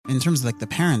In terms of like the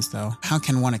parents, though, how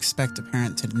can one expect a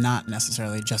parent to not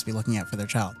necessarily just be looking out for their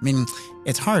child? I mean,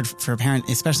 it's hard for a parent,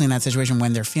 especially in that situation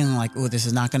when they're feeling like, oh, this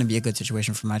is not going to be a good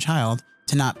situation for my child,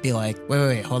 to not be like,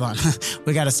 wait, hold on.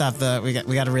 We got to stop we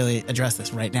got to really address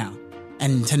this right now.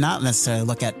 And to not necessarily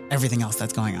look at everything else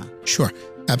that's going on. Sure,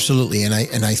 absolutely. And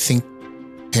I think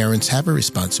parents have a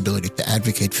responsibility to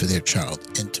advocate for their child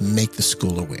and to make the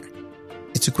school aware.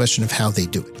 It's a question of how they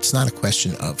do it. It's not a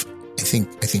question of, I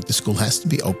think the school has to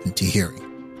be open to hearing.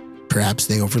 Perhaps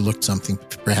they overlooked something.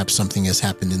 Perhaps something has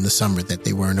happened in the summer that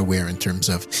they weren't aware in terms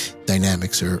of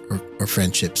dynamics or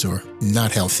friendships or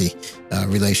not healthy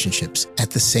relationships.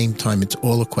 At the same time, it's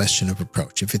all a question of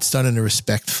approach. If it's done in a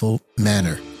respectful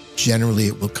manner, generally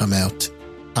it will come out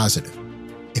positive.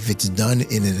 If it's done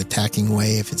in an attacking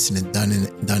way, if it's if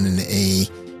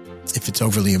it's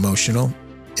overly emotional,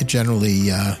 it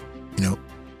generally,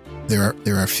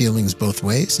 there are feelings both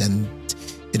ways, and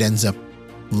it ends up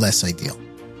less ideal.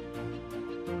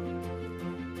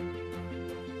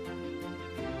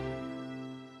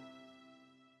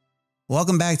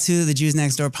 Welcome back to the Jews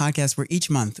Next Door podcast, where each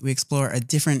month we explore a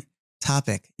different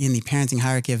topic in the parenting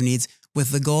hierarchy of needs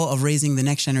with the goal of raising the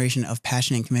next generation of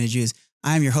passionate and committed Jews.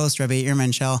 I'm your host, Rabbi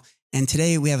Menchel, and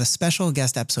today we have a special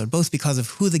guest episode, both because of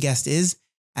who the guest is,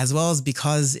 as well as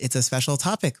because it's a special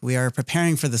topic. We are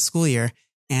preparing for the school year,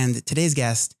 and today's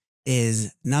guest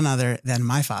is none other than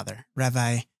my father,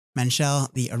 Rabbi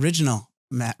Menchel, the original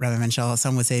Rabbi Menchel.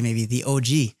 Some would say maybe the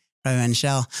OG Rabbi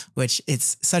Menchel, which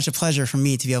it's such a pleasure for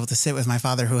me to be able to sit with my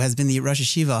father, who has been the Rosh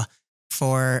Yeshiva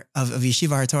of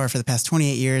Yeshiva HaTorah for the past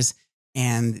 28 years,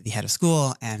 and the head of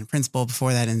school and principal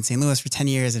before that in St. Louis for 10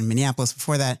 years and Minneapolis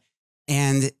before that.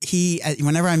 And he,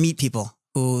 whenever I meet people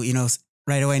who,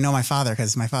 right away know my father,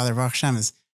 because my father, Baruch Hashem,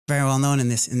 is very well known in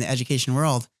the education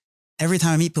world. Every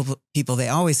time I meet people, they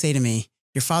always say to me,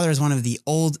 your father is one of the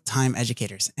old time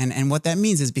educators. And what that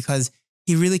means is because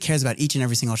he really cares about each and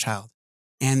every single child.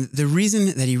 And the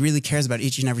reason that he really cares about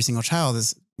each and every single child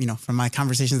is, from my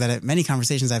many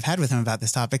conversations I've had with him about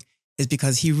this topic, is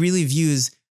because he really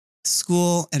views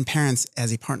school and parents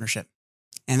as a partnership.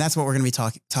 And that's what we're going to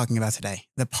be talking about today.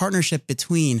 The partnership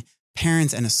between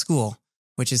parents and a school,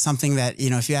 which is something that,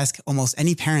 if you ask almost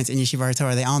any parents in Yeshiva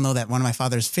HaTorah, they all know that one of my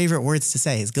father's favorite words to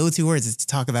say, his go-to words, is to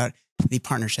talk about the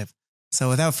partnership. So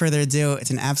without further ado, it's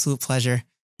an absolute pleasure.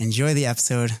 Enjoy the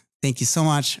episode. Thank you so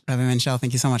much, Rabbi Menchel.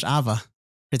 Thank you so much, Abba,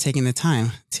 for taking the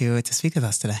time to speak with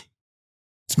us today.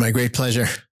 It's my great pleasure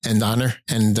and honor,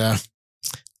 and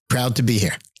proud to be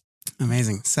here.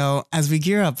 Amazing. So as we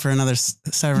gear up for another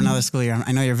start of another school year,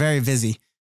 I know you're very busy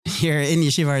here in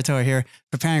Yeshiva HaTorah here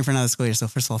preparing for another school year. So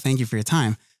first of all, thank you for your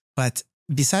time. But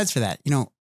besides for that,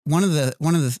 one of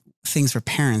the things for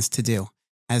parents to do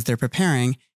as they're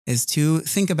preparing is to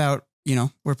think about,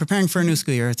 we're preparing for a new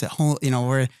school year. It's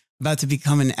we're about to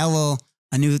become an Elul,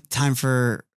 a new time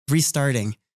for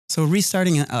restarting. So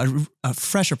restarting a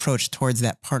fresh approach towards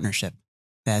that partnership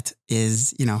that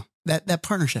is, that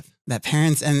partnership that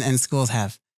parents and schools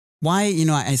have. Why,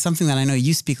 something that I know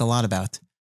you speak a lot about.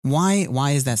 Why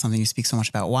is that something you speak so much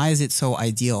about? Why is it so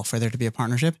ideal for there to be a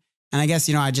partnership? And I guess,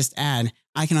 I just add,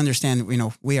 I can understand,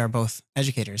 we are both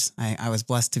educators. I was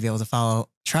blessed to be able to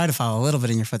try to follow a little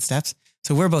bit in your footsteps.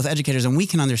 So we're both educators, and we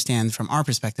can understand from our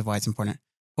perspective why it's important.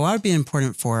 But why would it be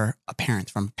important for a parent,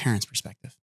 from a parent's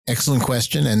perspective? Excellent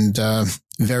question, and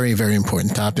very, very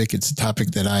important topic. It's a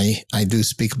topic that I do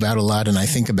speak about a lot and I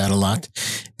think about a lot,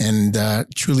 and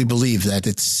truly believe that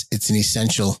it's an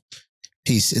essential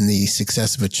piece in the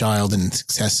success of a child and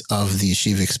success of the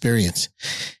yeshiva experience.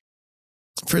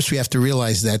 First, we have to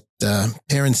realize that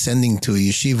parents sending to a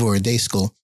yeshiva or a day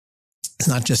school is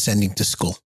not just sending to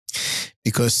school,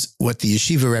 because what the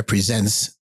yeshiva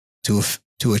represents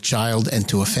to a child and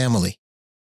to a family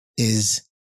is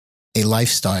a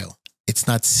lifestyle. It's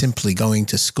not simply going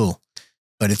to school,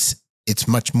 but it's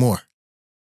much more.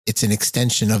 It's an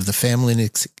extension of the family, an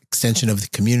extension of the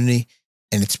community,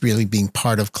 and it's really being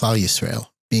part of Klal Yisrael,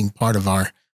 being part of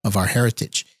our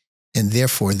heritage. And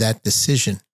therefore, that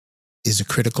decision is a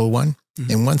critical one.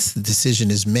 Mm-hmm. And once the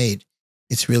decision is made,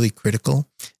 it's really critical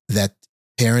that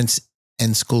parents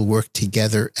and school work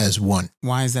together as one.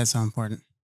 Why is that so important?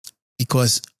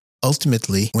 Because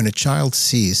ultimately, when a child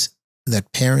sees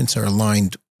that parents are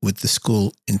aligned with the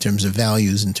school in terms of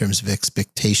values, in terms of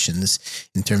expectations,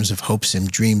 in terms of hopes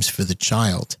and dreams for the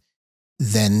child,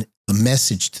 then the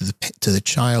message to the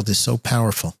child is so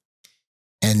powerful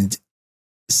and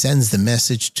sends the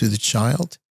message to the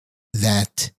child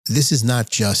that this is not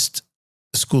just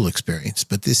a school experience,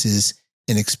 but this is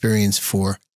an experience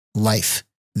for life.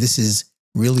 This is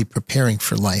really preparing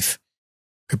for life,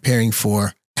 preparing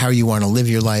for how you want to live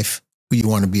your life, who you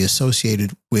want to be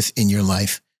associated with in your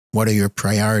life, what are your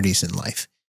priorities in life.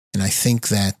 And I think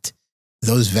that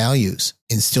those values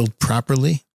instilled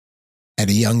properly at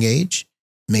a young age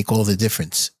make all the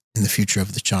difference in the future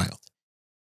of the child.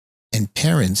 And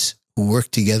parents who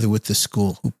work together with the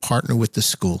school, who partner with the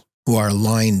school, who are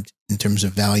aligned in terms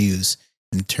of values,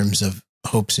 in terms of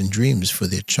hopes and dreams for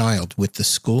their child with the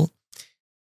school,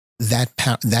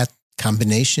 that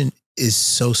combination is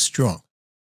so strong.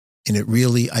 And it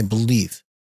really, I believe,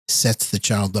 sets the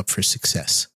child up for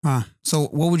success. So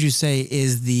what would you say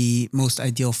is the most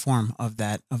ideal form of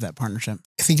that partnership?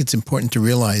 I think it's important to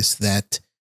realize that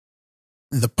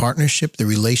the partnership, the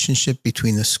relationship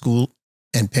between the school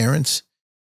and parents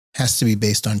has to be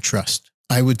based on trust.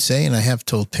 I would say, and I have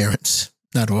told parents,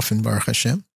 not often, Baruch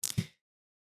Hashem,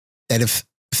 that if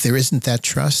there isn't that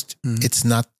trust, it's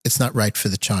not right for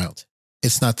the child.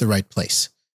 It's not the right place.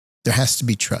 There has to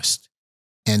be trust.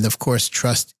 And of course,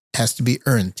 trust has to be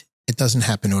earned. It doesn't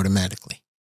happen automatically.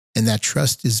 And that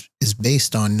trust is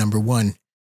based on, number one,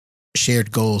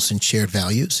 shared goals and shared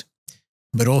values,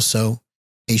 but also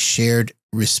a shared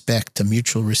respect, a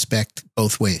mutual respect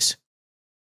both ways.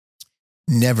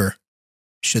 Never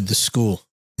would the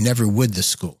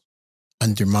school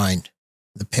undermine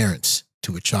the parents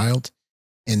to a child.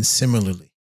 And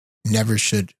similarly, never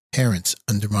should parents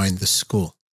undermine the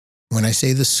school. When I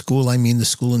say the school, I mean the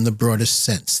school in the broadest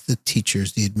sense, the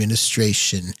teachers, the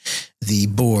administration, the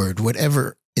board,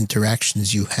 whatever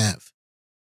interactions you have.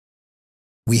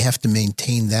 We have to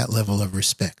maintain that level of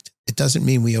respect. It doesn't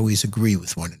mean we always agree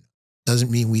with one another. It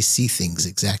doesn't mean we see things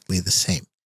exactly the same.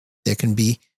 There can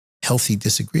be healthy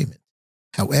disagreement.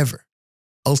 However,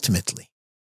 ultimately,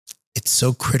 it's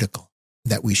so critical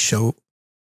that we show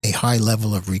a high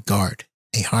level of regard,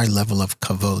 a high level of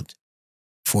kavod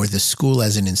for the school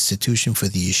as an institution, for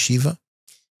the yeshiva,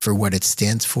 for what it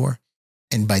stands for,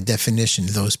 and by definition,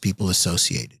 those people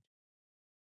associated.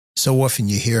 So often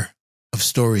you hear of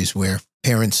stories where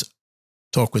parents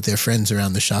talk with their friends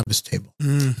around the Shabbos table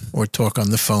or talk on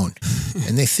the phone,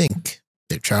 and they think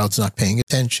their child's not paying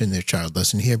attention, their child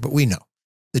doesn't hear, but we know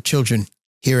the children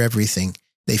hear everything,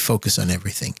 they focus on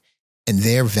everything, and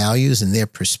their values and their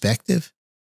perspective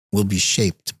will be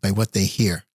shaped by what they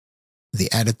hear, the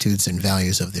attitudes and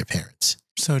values of their parents.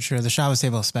 So true. The Shabbos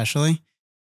table especially.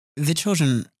 The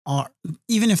children are,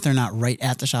 even if they're not right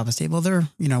at the Shabbos table, they're,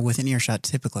 within earshot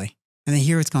typically. And they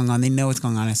hear what's going on. They know what's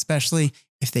going on, especially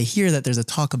if they hear that there's a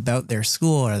talk about their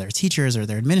school or their teachers or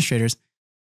their administrators.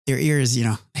 Their ears,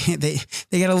 they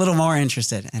get a little more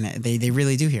interested, and they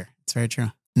really do hear. It's very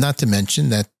true. Not to mention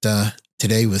that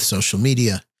today with social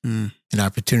media and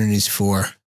opportunities for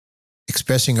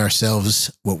expressing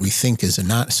ourselves, what we think is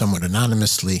somewhat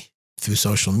anonymously through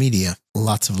social media,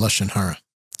 lots of lashon hara,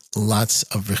 lots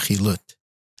of rechilut,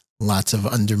 lots of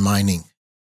undermining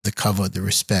the kavod, the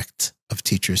respect of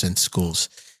teachers and schools.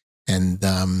 And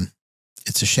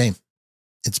it's a shame.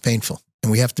 It's painful.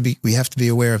 And we have to be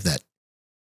aware of that.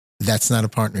 That's not a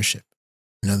partnership.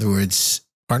 In other words,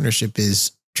 partnership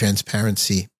is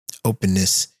transparency,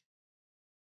 openness,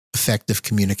 effective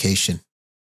communication.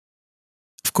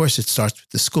 Of course, it starts with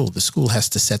the school. The school has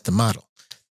to set the model.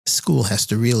 The school has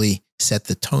to really set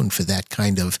the tone for that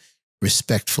kind of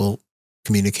respectful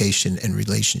communication and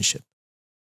relationship.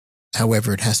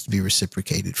 However, it has to be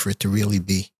reciprocated for it to really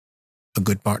be a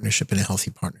good partnership and a healthy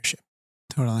partnership.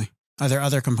 Totally. Are there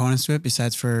other components to it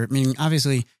besides meaning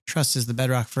obviously trust is the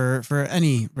bedrock for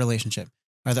any relationship.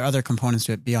 Are there other components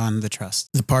to it beyond the trust?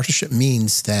 The partnership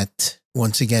means that,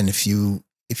 once again, if you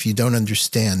don't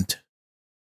understand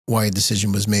why a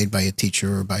decision was made by a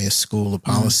teacher or by a school, a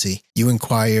policy, you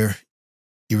inquire,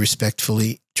 you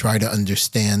respectfully try to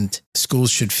understand.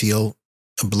 Schools should feel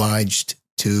obliged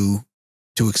to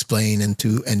explain and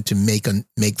to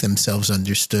make themselves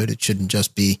understood. It shouldn't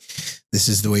just be, this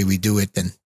is the way we do it,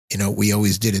 and we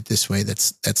always did it this way.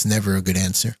 That's never a good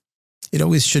answer. It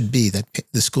always should be that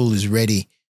the school is ready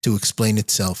to explain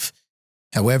itself.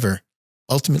 However,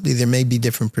 ultimately there may be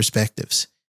different perspectives.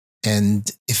 And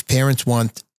if parents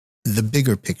want the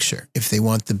bigger picture, if they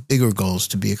want the bigger goals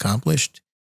to be accomplished,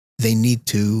 they need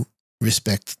to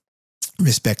respect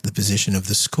the position of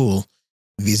the school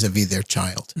vis-a-vis their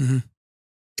child. Mm-hmm.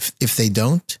 If they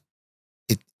don't,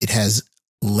 it has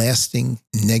lasting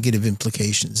negative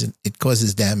implications, and it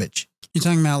causes damage. You're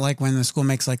talking about like when the school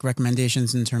makes like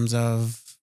recommendations in terms of,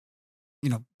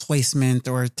 placement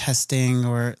or testing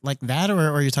or like that, or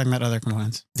are you talking about other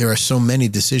components? There are so many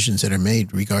decisions that are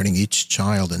made regarding each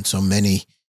child and so many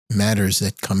matters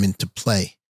that come into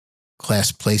play.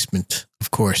 Class placement,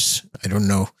 of course. I don't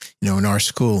know, in our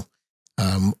school,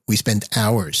 we spend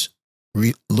hours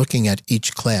looking at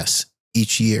each class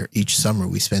each year, each summer,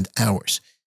 we spend hours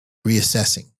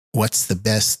reassessing what's the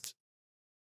best,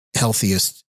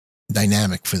 healthiest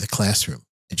dynamic for the classroom,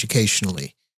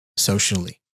 educationally,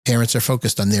 socially. Parents are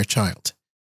focused on their child.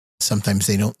 Sometimes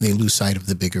they lose sight of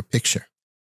the bigger picture.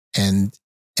 And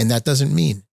that doesn't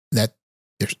mean that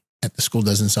the school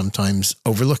doesn't sometimes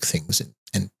overlook things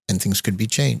and things could be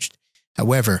changed.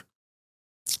 However,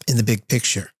 in the big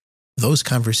picture, those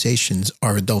conversations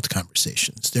are adult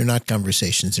conversations. They're not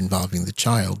conversations involving the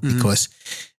child because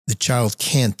the child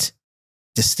can't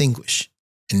distinguish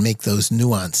and make those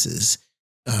nuances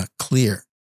clear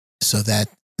so that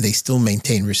they still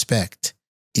maintain respect,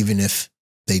 even if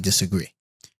they disagree.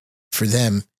 For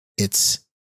them, it's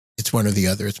one or the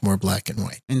other. It's more black and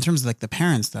white. In terms of like the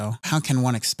parents, though, how can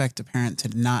one expect a parent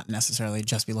to not necessarily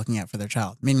just be looking out for their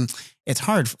child? I mean, it's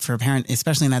hard for a parent,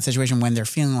 especially in that situation when they're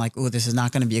feeling like, oh, this is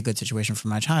not going to be a good situation for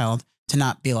my child, to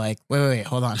not be like, wait,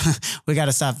 hold on. We got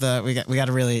to stop we got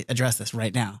to really address this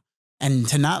right now. And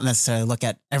to not necessarily look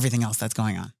at everything else that's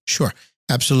going on. Sure.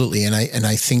 Absolutely. And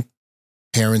I think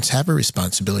parents have a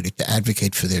responsibility to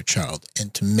advocate for their child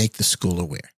and to make the school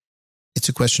aware. It's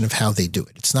a question of how they do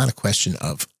it. It's not a question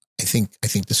of, I think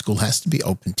the school has to be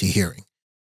open to hearing.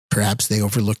 Perhaps they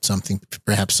overlooked something.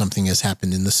 Perhaps something has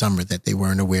happened in the summer that they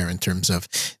weren't aware in terms of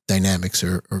dynamics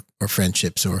or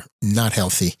friendships or not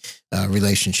healthy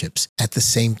relationships. At the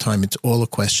same time, it's all a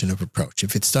question of approach.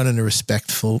 If it's done in a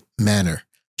respectful manner,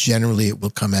 generally it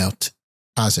will come out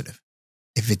positive.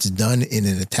 If it's done in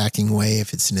an attacking way,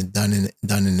 if it's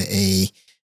if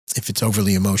it's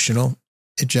overly emotional,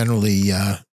 it generally,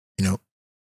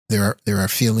 there are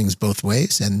feelings both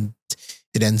ways, and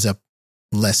it ends up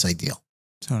less ideal.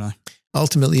 Totally.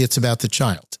 Ultimately, it's about the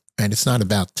child, right? It's not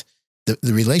about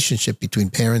the relationship between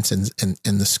parents and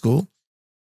the school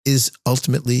is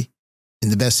ultimately in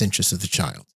the best interest of the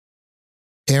child.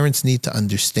 Parents need to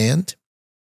understand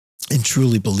and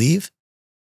truly believe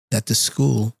that the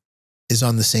school is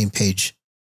on the same page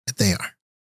that they are.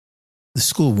 The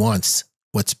school wants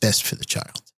what's best for the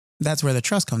child. That's where the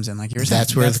trust comes in, like you're saying.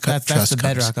 That's where the trust That's the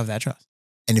comes. bedrock of that trust.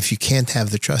 And if you can't have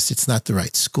the trust, it's not the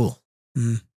right school.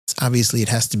 It's obviously, it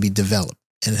has to be developed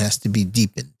and it has to be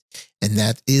deepened. And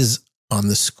that is on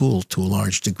the school to a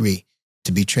large degree,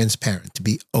 to be transparent, to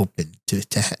be open, to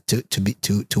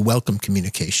welcome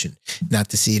communication, not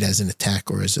to see it as an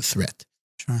attack or as a threat.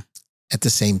 Sure. At the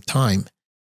same time,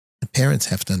 the parents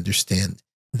have to understand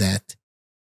that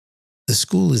the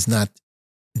school is not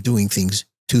doing things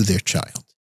to their child.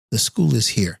 The school is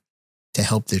here to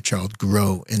help their child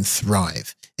grow and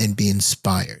thrive and be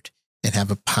inspired and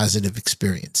have a positive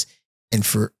experience. And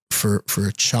for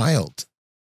a child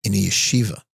in a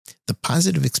yeshiva, the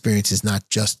positive experience is not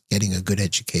just getting a good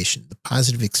education. The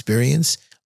positive experience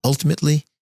ultimately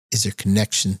is their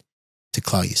connection to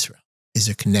Klal Yisrael, is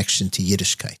their connection to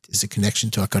Yiddishkeit, is a connection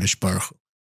to HaKadosh Baruch Hu.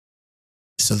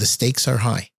 So the stakes are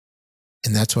high.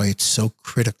 And that's why it's so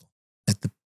critical that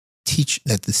the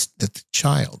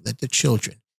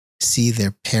children see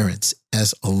their parents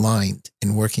as aligned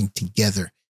and working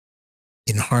together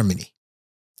in harmony,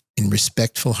 in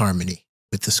respectful harmony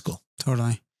with the school.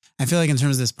 Totally. I feel like in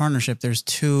terms of this partnership, there's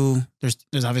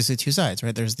obviously two sides,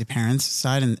 right? There's the parents'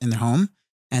 side in their home,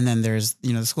 and then there's,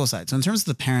 the school side. So in terms of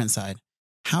the parent side,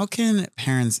 how can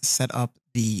parents set up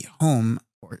the home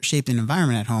or shape an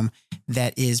environment at home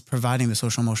that is providing the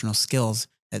social emotional skills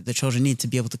that the children need to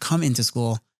be able to come into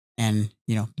school and,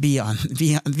 be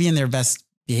in their best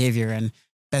behavior and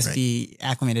best be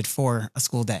acclimated for a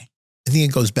school day? I think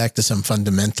it goes back to some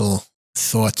fundamental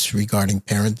thoughts regarding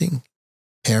parenting.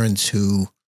 Parents who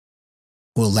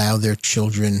allow their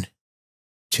children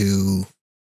to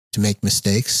make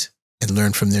mistakes and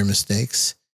learn from their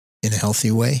mistakes in a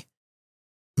healthy way,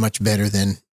 much better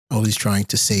than always trying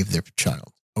to save their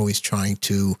child, always trying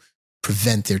to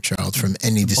prevent their child from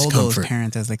any discomfort. Bulldoze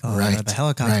parent, as they call it, or the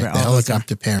helicopter. Right, the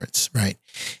helicopter parents, right.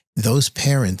 Those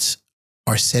parents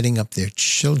are setting up their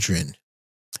children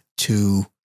to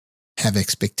have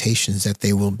expectations that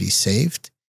they will be saved.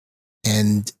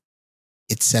 And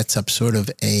it sets up sort of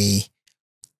a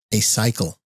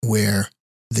cycle where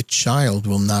the child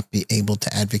will not be able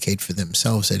to advocate for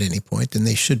themselves at any point, and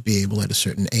they should be able at a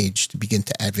certain age to begin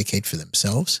to advocate for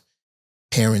themselves.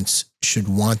 Parents should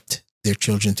want their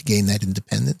children to gain that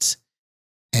independence.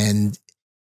 And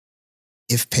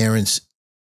if parents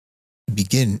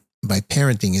begin by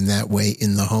parenting in that way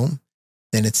in the home,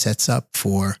 then it sets up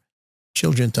for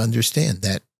children to understand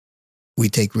that we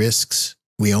take risks.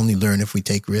 We only learn if we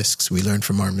take risks. We learn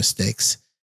from our mistakes.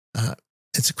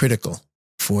 It's critical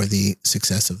for the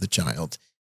success of the child.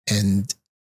 And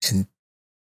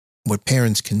what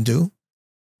parents can do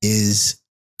is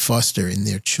foster in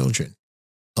their children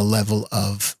a level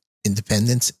of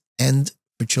independence, and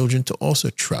for children to also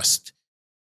trust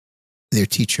their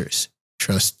teachers,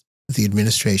 trust the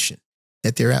administration,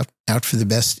 that they're out for the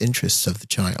best interests of the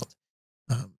child.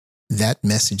 That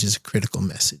message is a critical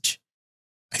message.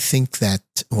 I think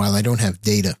that while I don't have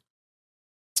data,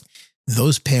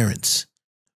 those parents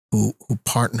who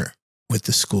partner with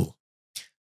the school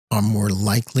are more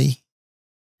likely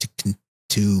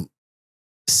to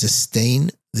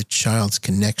sustain the child's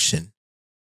connection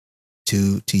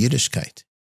to Yiddishkeit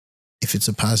if it's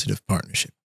a positive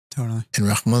partnership. Totally. And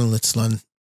Rahman al-Islan,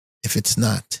 if it's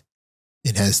not,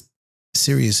 it has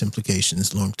serious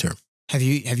implications long term. Have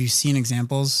you seen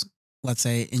examples, let's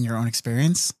say in your own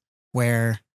experience,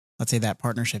 where let's say that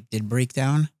partnership did break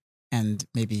down and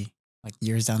maybe like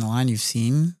years down the line you've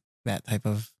seen that type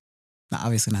of,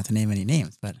 obviously not to name any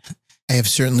names, but I have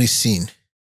certainly seen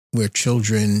where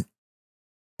children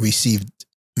received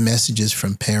messages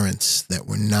from parents that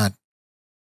were not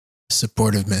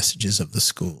supportive messages of the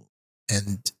school,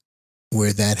 and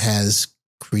where that has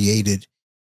created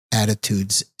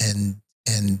attitudes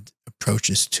and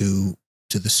approaches to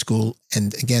the school.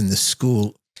 And again, the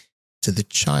school to the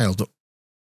child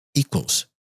equals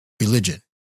religion,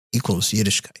 equals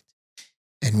Yiddishkeit.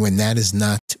 And when that is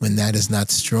not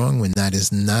strong, when that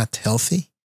is not healthy,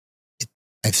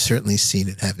 I've certainly seen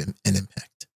it have an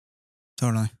impact.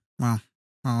 Totally. Wow.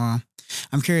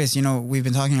 I'm curious, we've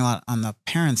been talking a lot on the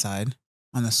parent side,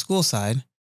 on the school side.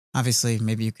 Obviously,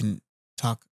 maybe you can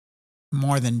talk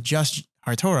more than just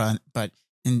Har Torah, but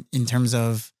in terms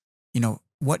of,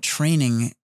 what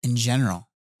training in general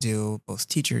do both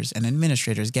teachers and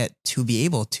administrators get to be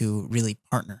able to really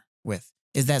partner with?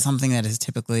 Is that something that is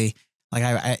typically, like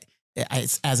I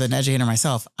as an educator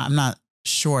myself, I'm not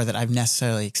sure that I've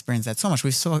necessarily experienced that so much.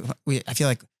 I feel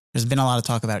like there's been a lot of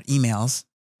talk about emails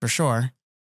for sure,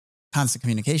 constant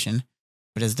communication,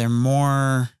 but is there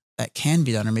more that can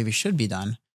be done or maybe should be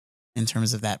done in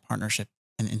terms of that partnership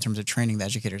and in terms of training the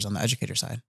educators on the educator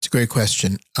side? It's a great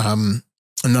question.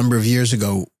 A number of years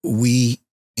ago, we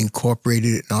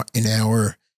incorporated it in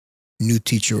our new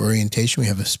teacher orientation. We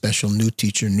have a special new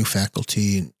teacher, new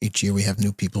faculty, and each year we have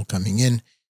new people coming in.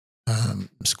 The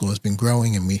school has been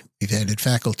growing and we've added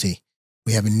faculty.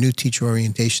 We have a new teacher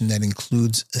orientation that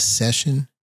includes a session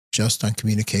just on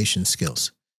communication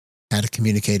skills, how to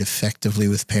communicate effectively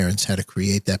with parents, how to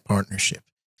create that partnership,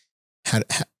 how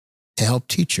to help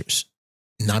teachers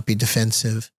not be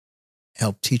defensive,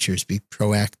 help teachers be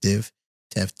proactive,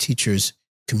 to have teachers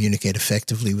communicate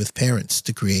effectively with parents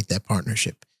to create that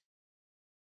partnership.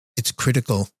 It's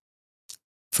critical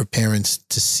for parents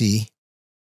to see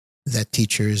that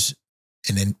teachers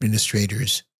and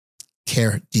administrators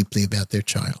care deeply about their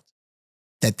child,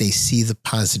 that they see the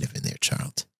positive in their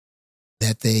child,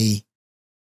 that they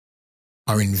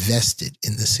are invested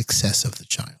in the success of the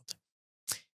child.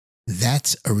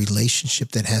 That's a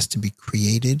relationship that has to be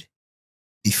created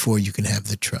before you can have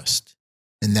the trust.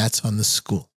 And that's on the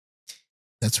school.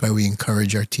 That's why we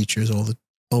encourage our teachers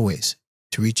always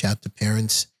to reach out to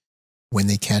parents when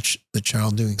they catch the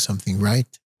child doing something right,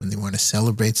 when they want to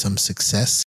celebrate some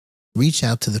success. Reach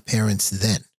out to the parents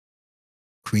then.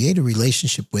 Create a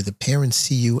relationship where the parents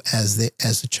see you as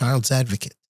the child's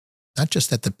advocate. Not just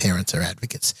that the parents are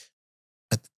advocates,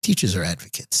 but the teachers are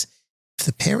advocates. If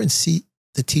the parents see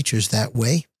the teachers that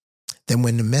way, then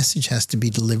when the message has to be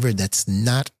delivered that's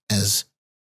not as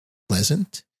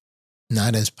pleasant,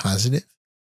 not as positive,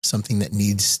 something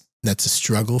that's a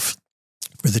struggle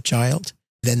for the child,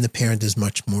 then the parent is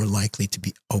much more likely to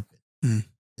be open.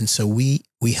 And so we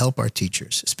help our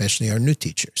teachers, especially our new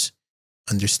teachers,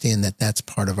 understand that that's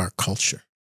part of our culture,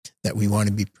 that we want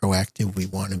to be proactive. We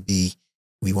want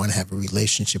to have a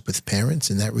relationship with parents,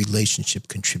 and that relationship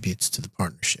contributes to the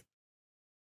partnership.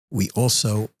 We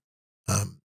also,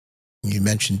 you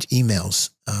mentioned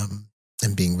emails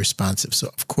and being responsive. So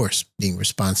of course, being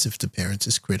responsive to parents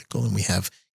is critical. And we have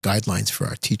guidelines for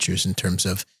our teachers in terms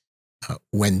of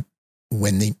when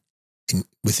they,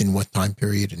 within what time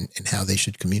period and how they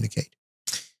should communicate.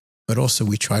 But also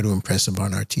we try to impress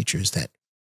upon our teachers that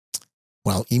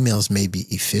while emails may be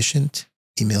efficient,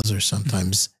 emails are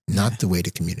sometimes not the way to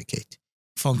communicate.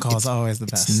 Phone call is always the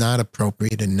best. It's not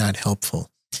appropriate and not helpful.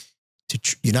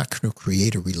 You're not going to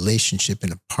create a relationship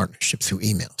and a partnership through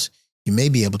emails. You may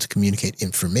be able to communicate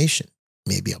information,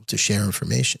 you may be able to share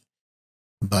information,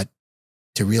 but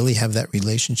to really have that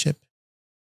relationship,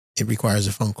 it requires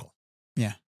a phone call.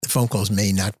 Yeah. The phone calls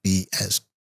may not be as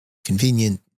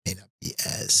convenient, may not be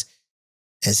as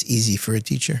easy for a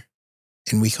teacher.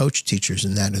 And we coach teachers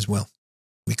in that as well.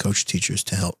 We coach teachers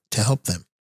to help them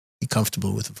be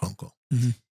comfortable with a phone call.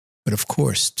 Mm-hmm. But of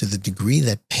course, to the degree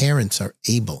that parents are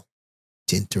able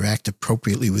to interact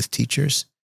appropriately with teachers,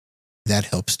 that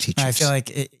helps teachers. I feel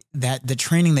like that the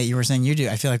training that you were saying you do,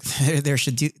 I feel like there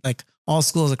should do, like all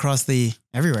schools across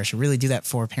everywhere should really do that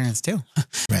for parents too.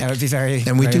 Right. That would be very,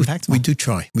 and we very do, impactful.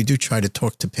 We do try to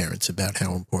talk to parents about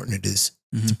how important it is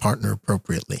to partner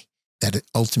appropriately,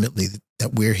 ultimately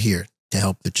that we're here to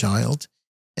help the child.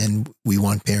 And we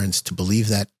want parents to believe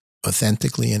that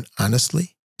authentically and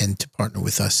honestly, and to partner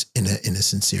with us in a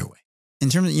sincere way.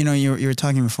 In terms of, you were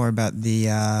talking before about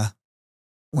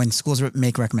when schools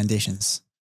make recommendations.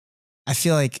 I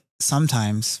feel like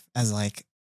sometimes as a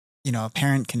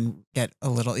parent can get a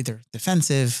little either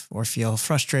defensive or feel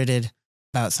frustrated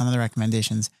about some of the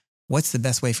recommendations. What's the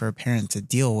best way for a parent to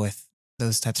deal with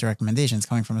those types of recommendations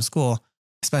coming from a school,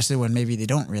 especially when maybe they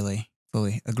don't really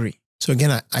fully agree? So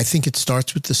again, I think it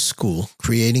starts with the school,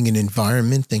 creating an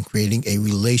environment and creating a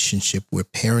relationship where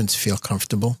parents feel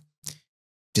comfortable,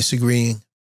 disagreeing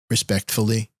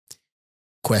respectfully,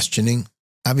 questioning.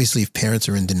 Obviously, if parents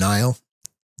are in denial,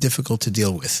 difficult to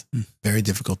deal with, very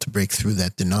difficult to break through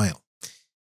that denial.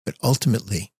 But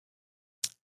ultimately,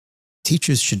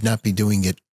 teachers should not be doing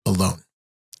it alone.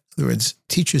 In other words,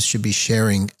 teachers should be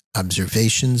sharing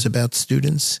observations about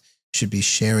students, should be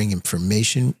sharing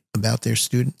information about their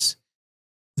students.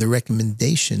 The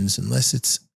recommendations, unless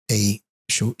it's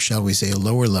shall we say, a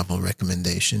lower level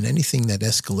recommendation, anything that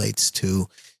escalates to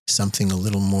something a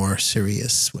little more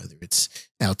serious, whether it's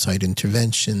outside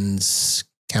interventions,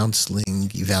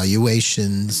 counseling,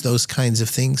 evaluations, those kinds of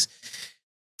things,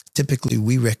 typically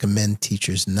we recommend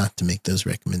teachers not to make those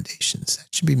recommendations. That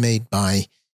should be made by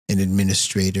an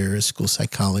administrator, a school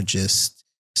psychologist,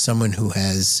 someone who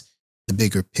has the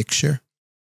bigger picture.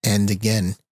 And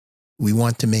again, we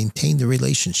want to maintain the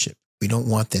relationship. We don't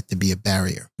want that to be a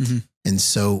barrier. And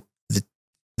so the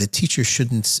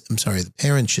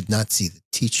parent should not see the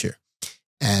teacher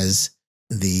as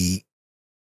the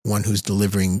one who's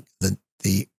delivering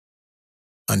the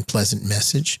unpleasant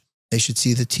message. They should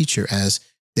see the teacher as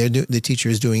the teacher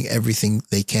is doing everything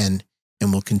they can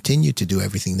and will continue to do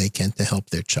everything they can to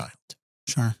help their child.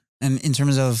 Sure. And in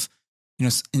terms of,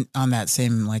 on that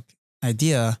same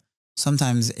idea,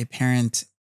 sometimes a parent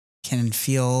can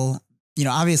feel,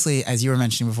 obviously, as you were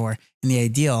mentioning before, in the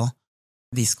ideal,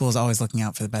 the school is always looking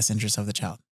out for the best interest of the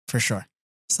child, for sure.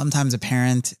 Sometimes a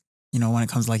parent, when it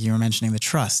comes like you were mentioning the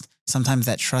trust, sometimes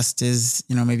that trust is,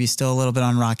 maybe still a little bit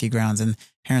on rocky grounds and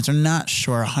parents are not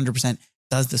sure 100%,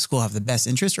 does the school have the best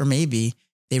interest? Or maybe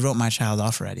they wrote my child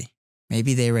off already.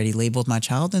 Maybe they already labeled my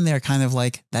child and they're kind of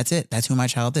like, that's it. That's who my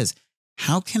child is.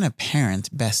 How can a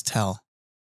parent best tell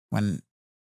when,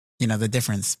 the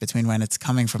difference between when it's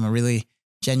coming from a really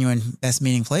genuine best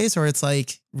meaning place, or it's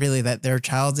like really that their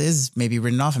child is maybe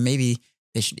written off and maybe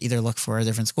they should either look for a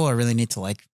different school or really need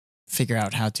to figure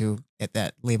out how to get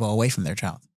that label away from their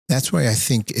child? That's why I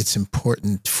think it's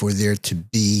important for there to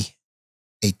be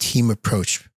a team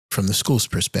approach from the school's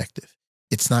perspective.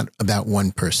 It's not about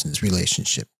one person's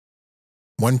relationship.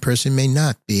 One person may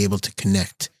not be able to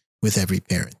connect with every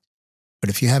parent, but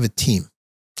if you have a team,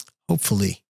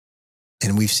 hopefully,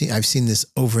 and I've seen this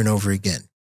over and over again,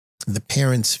 the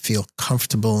parents feel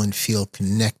comfortable and feel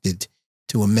connected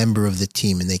to a member of the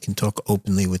team, and they can talk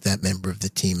openly with that member of the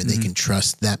team, and they can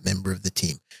trust that member of the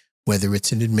team, whether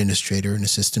it's an administrator, an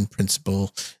assistant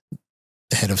principal,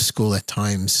 the head of school at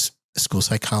times, a school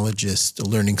psychologist, a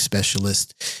learning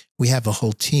specialist. We have a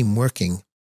whole team working,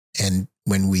 and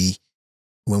when we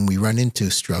run into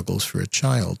struggles for a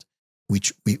child,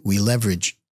 we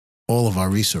leverage all of our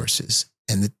resources,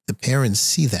 and the parents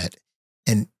see that,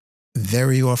 and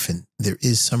very often there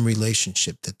is some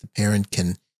relationship that the parent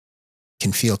can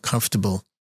feel comfortable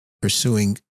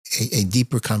pursuing a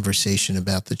deeper conversation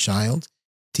about the child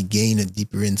to gain a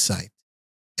deeper insight.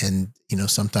 And,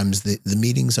 sometimes the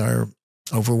meetings are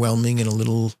overwhelming and a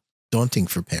little daunting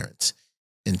for parents.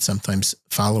 And sometimes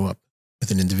follow-up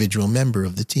with an individual member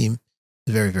of the team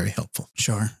is very, very helpful.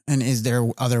 Sure. And is there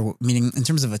other, meaning in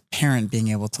terms of a parent being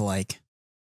able to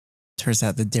tease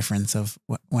out the difference of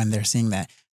when they're seeing that?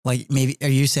 Maybe, are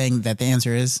you saying that the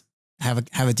answer is have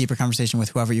a deeper conversation with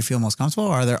whoever you feel most comfortable?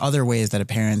 Or are there other ways that a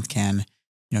parent can,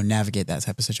 navigate that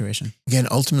type of situation? Again,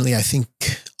 ultimately, I think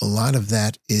a lot of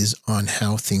that is on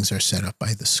how things are set up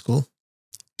by the school.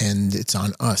 And it's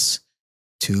on us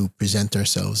to present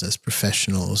ourselves as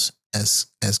professionals, as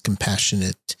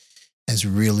compassionate, as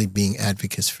really being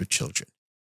advocates for children.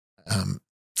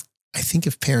 I think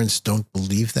if parents don't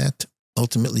believe that,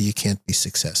 ultimately you can't be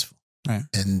successful. Right.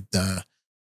 And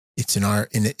it's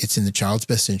in the child's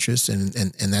best interest,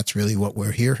 and that's really what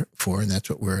we're here for, and that's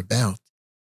what we're about,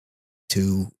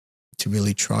 to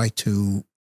really try to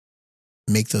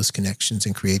make those connections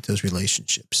and create those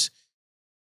relationships.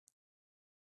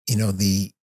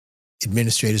 The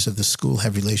administrators of the school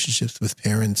have relationships with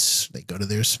parents. They go to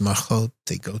their smachot.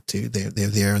 They're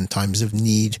there in times of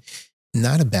need,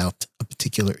 not about a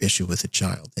particular issue with a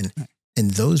child.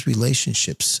 And those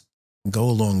relationships go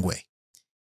a long way.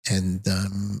 And,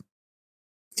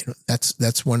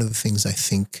 that's one of the things I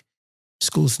think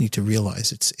schools need to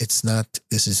realize. It's not,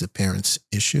 this is a parent's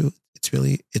issue. It's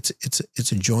really,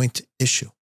 it's a joint issue.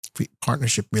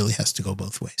 Partnership really has to go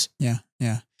both ways. Yeah.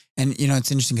 Yeah. And,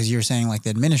 it's interesting because you were saying like the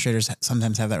administrators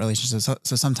sometimes have that relationship.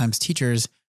 So sometimes teachers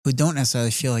who don't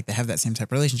necessarily feel like they have that same type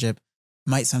of relationship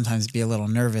might sometimes be a little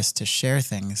nervous to share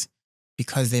things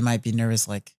because they might be nervous,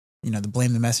 like, the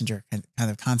blame the messenger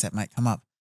kind of concept might come up.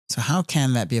 So how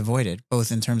can that be avoided?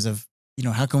 Both in terms of,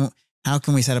 how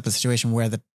can we set up a situation where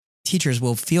the teachers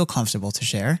will feel comfortable to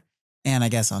share? And I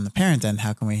guess on the parent end,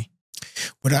 how can we?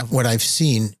 What I've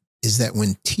seen is that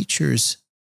when teachers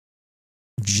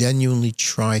genuinely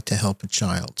try to help a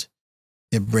child,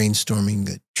 they're brainstorming,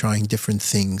 they're trying different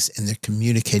things, and they're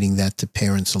communicating that to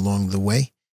parents along the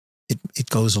way, it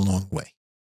goes a long way.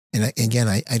 And I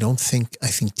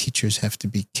think teachers have to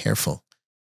be careful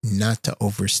not to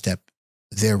overstep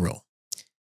their role.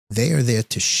 They are there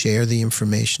to share the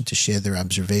information, to share their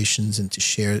observations, and to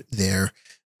share their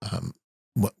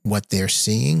what they're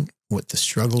seeing, what the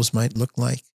struggles might look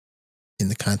like in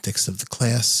the context of the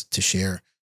class, to share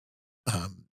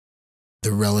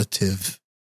the relative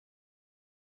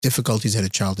difficulties that a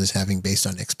child is having based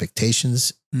on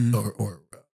expectations or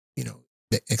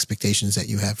the expectations that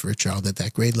you have for a child at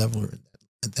that grade level or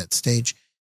at that stage.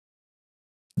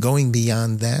 Going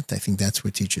beyond that, I think that's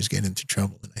where teachers get into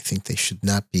trouble. And I think they should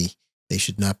not be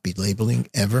labeling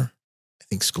ever. I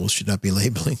think schools should not be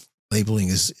labeling. Labeling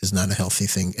is not a healthy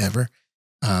thing ever.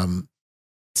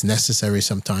 It's necessary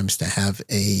sometimes to have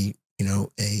a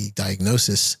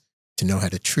diagnosis to know how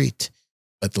to treat,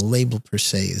 but the label per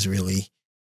se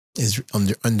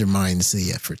undermines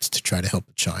the efforts to try to help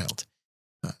a child.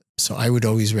 So I would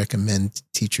always recommend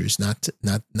teachers not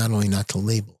only not to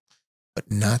label, but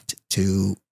not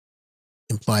to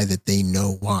imply that they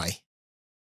know why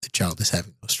the child is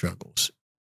having those struggles.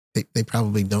 They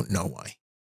probably don't know why,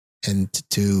 and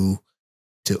to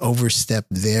overstep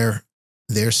their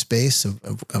space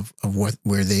of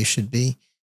where they should be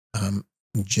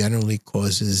generally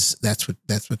causes that's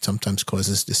what sometimes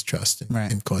causes distrust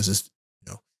and causes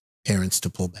parents to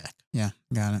pull back. Yeah,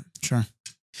 got it. Sure.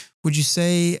 Would you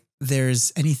say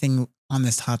there's anything on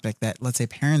this topic that, let's say,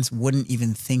 parents wouldn't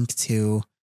even think to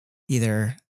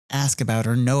either ask about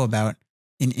or know about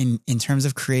in terms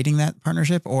of creating that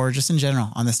partnership, or just in general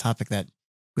on this topic that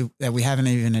we haven't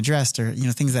even addressed, or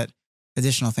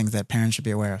additional things that parents should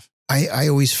be aware of? I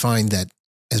always find that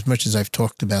as much as I've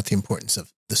talked about the importance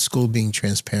of the school being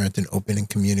transparent and open and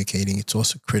communicating, it's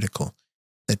also critical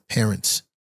that parents,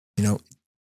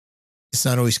 it's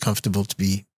not always comfortable to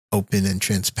be open and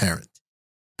transparent.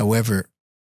 However,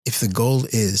 if the goal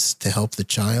is to help the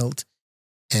child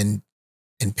and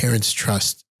parents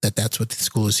trust that that's what the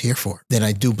school is here for, then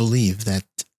I do believe that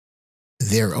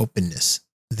their openness,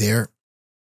 their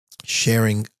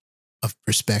sharing of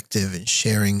perspective and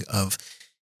sharing of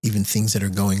even things that are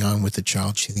going on with the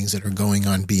child, things that are going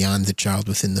on beyond the child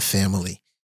within the family,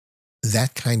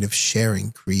 that kind of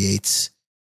sharing creates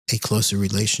a closer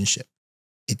relationship.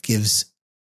 It gives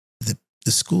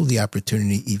the school the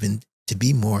opportunity even to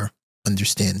be more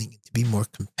understanding, to be more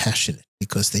compassionate,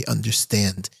 because they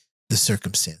understand the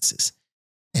circumstances.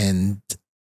 And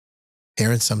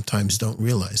parents sometimes don't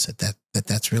realize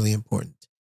that's really important.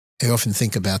 I often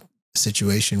think about a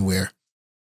situation where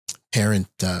parent,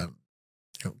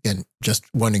 again, just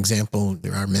one example,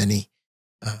 there are many,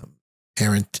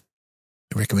 parent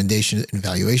recommendation and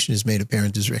evaluation is made. A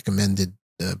parent is recommended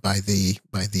by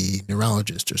the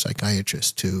neurologist or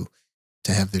psychiatrist to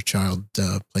have their child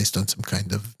placed on some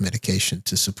kind of medication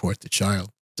to support the child.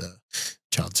 The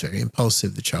child's very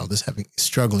impulsive. The child is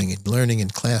struggling in learning in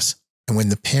class. And when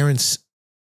the parents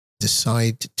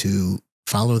decide to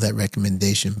follow that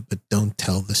recommendation but don't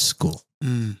tell the school,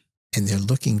 and they're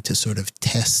looking to sort of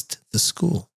test the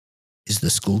school, is the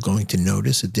school going to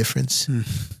notice a difference?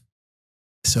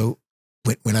 So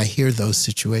when I hear those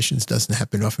situations, doesn't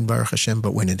happen often, Baruch Hashem,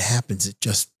 but when it happens, it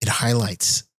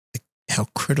highlights how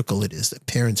critical it is that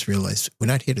parents realize we're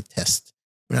not here to test.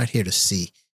 We're not here to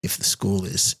see if the school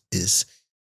is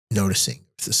noticing,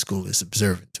 if the school is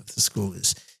observant, if the school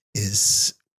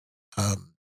is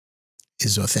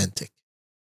authentic.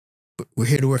 We're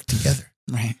here to work together.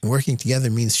 Right. And working together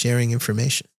means sharing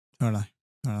information. Totally.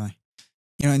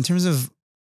 In terms of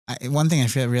one thing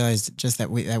I realized just that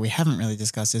we haven't really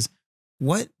discussed is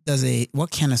what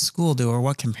can a school do, or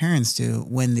what can parents do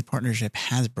when the partnership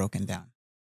has broken down?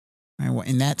 Right?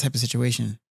 In that type of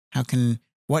situation,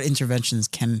 what interventions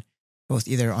can both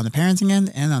either on the parenting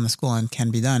end and on the school end can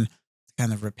be done to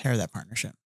kind of repair that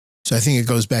partnership? So I think it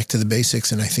goes back to the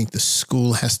basics, and I think the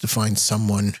school has to find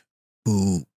someone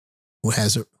who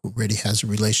already has a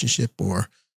relationship, or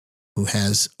who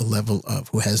has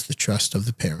the trust of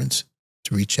the parents,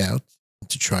 to reach out and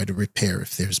to try to repair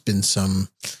if there's been some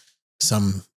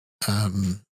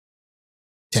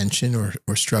tension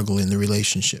or struggle in the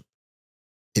relationship.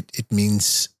 It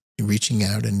means reaching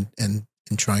out and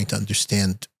trying to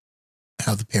understand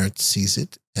how the parent sees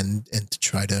it, and to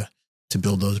try to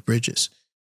build those bridges.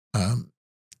 From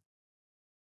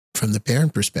the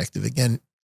parent perspective, again,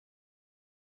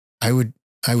 I would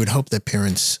hope that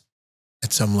parents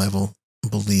at some level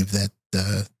believe that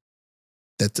the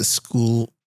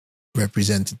school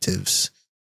representatives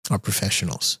are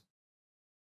professionals.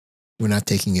 We're not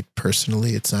taking it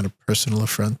personally. It's not a personal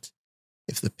affront.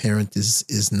 If the parent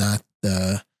is not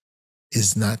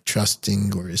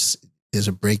trusting, or there's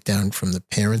a breakdown from the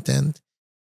parent end,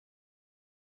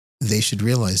 they should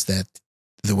realize that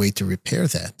the way to repair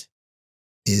that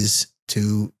is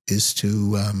to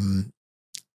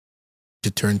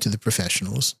turn to the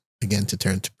professionals, again, to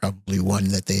turn to probably one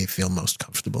that they feel most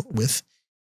comfortable with,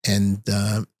 and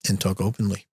talk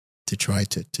openly to try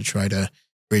to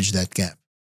bridge that gap.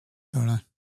 Totally.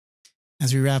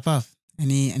 As we wrap up,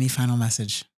 any final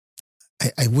message?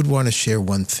 I would want to share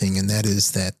one thing, and that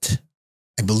is that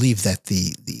I believe that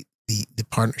the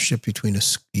partnership between a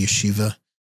yeshiva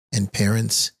and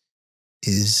parents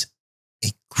is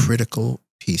a critical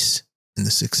piece in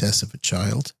the success of a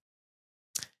child.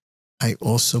 I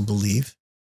also believe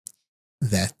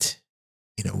that,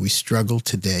 we struggle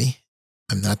today.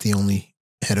 I'm not the only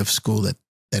head of school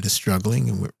that is struggling,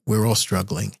 and we're all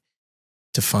struggling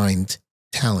to find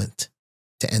talent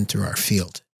to enter our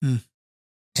field.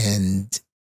 And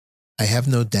I have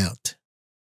no doubt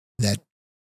that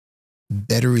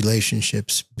better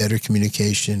relationships, better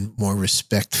communication, more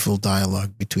respectful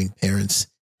dialogue between parents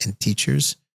and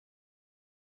teachers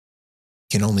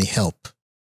can only help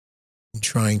in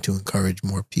trying to encourage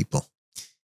more people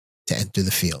to enter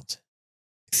the field.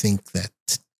 I think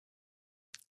that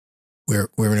we're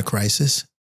in a crisis,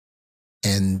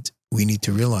 and we need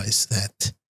to realize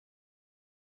that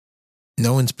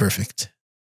no one's perfect,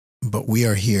 but we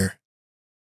are here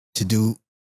to do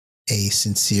a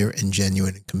sincere and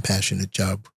genuine and compassionate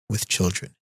job with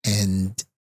children. And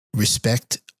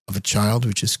respect of a child,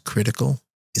 which is critical,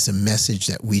 is a message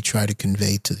that we try to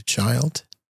convey to the child.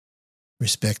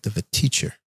 Respect of a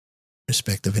teacher,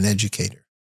 respect of an educator,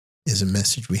 is a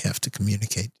message we have to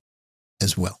communicate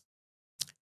as well.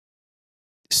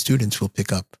 Students will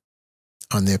pick up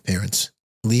on their parents'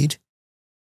 lead.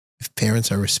 If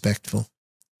parents are respectful,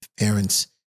 if parents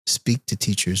speak to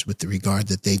teachers with the regard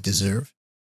that they deserve,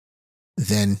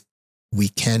 then we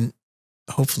can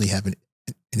hopefully have an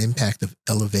impact of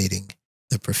elevating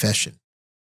the profession,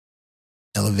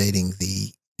 elevating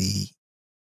the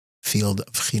field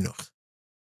of chinuch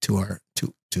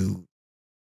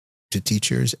to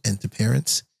teachers and to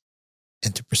parents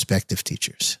and to prospective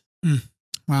teachers.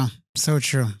 Wow. So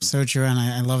true. So true. And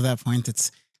I love that point.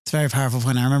 It's a very powerful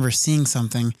point. I remember seeing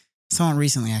somewhat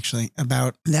recently actually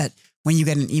about that when you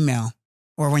get an email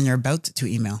or when you're about to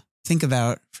email, think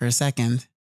about for a second,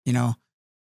 how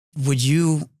would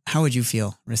you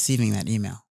feel receiving that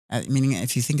email? Meaning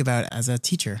if you think about it as a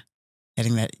teacher,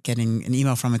 getting an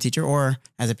email from a teacher, or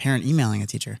as a parent emailing a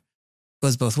teacher,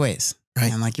 goes both ways.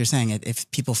 Right. And like you're saying, if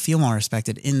people feel more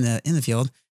respected in the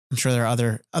field, I'm sure there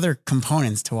are other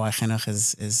components to why chinuch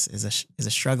is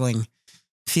a struggling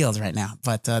field right now.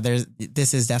 But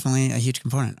this is definitely a huge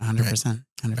component, 100%.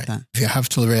 100%. Right. If you have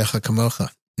to l'reacha kamocha,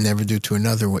 never do to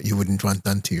another what you wouldn't want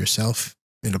done to yourself,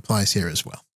 it applies here as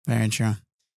well. Very true.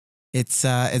 It's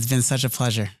been such a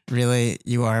pleasure. Really,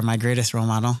 you are my greatest role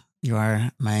model. You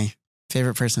are my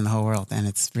favorite person in the whole world. And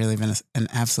it's really been an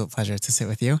absolute pleasure to sit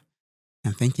with you.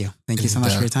 And thank you. Thank you so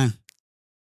much for your time.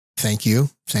 Thank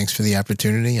you. Thanks for the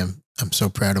opportunity. I'm so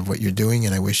proud of what you're doing,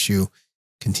 and I wish you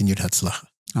continued hatzlacha.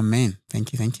 Amen.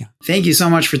 Thank you. Thank you so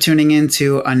much for tuning in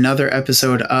to another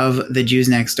episode of The Jews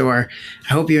Next Door.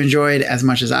 I hope you enjoyed as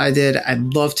much as I did.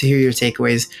 I'd love to hear your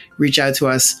takeaways. Reach out to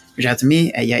us. Reach out to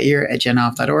me at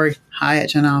yair@jenof.org,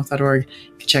 hi@jenof.org.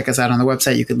 You can check us out on the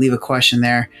website. You could leave a question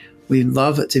there. We'd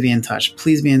love to be in touch.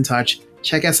 Please be in touch.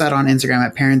 Check us out on Instagram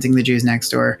at Parenting the Jews Next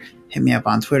Door. Hit me up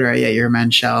on Twitter at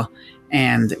Menchel.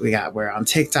 And we're on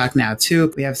TikTok now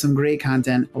too. We have some great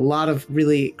content, a lot of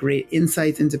really great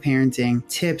insights into parenting,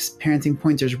 tips, parenting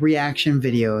pointers, reaction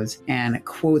videos, and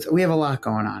quotes. We have a lot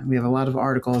going on. We have a lot of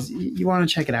articles. You want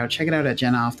to check it out. Check it out at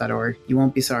genoff.org. You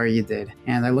won't be sorry you did.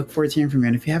 And I look forward to hearing from you.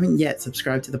 And if you haven't yet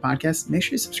subscribed to the podcast, make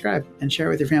sure you subscribe and share it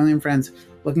with your family and friends.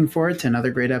 Looking forward to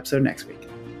another great episode next week.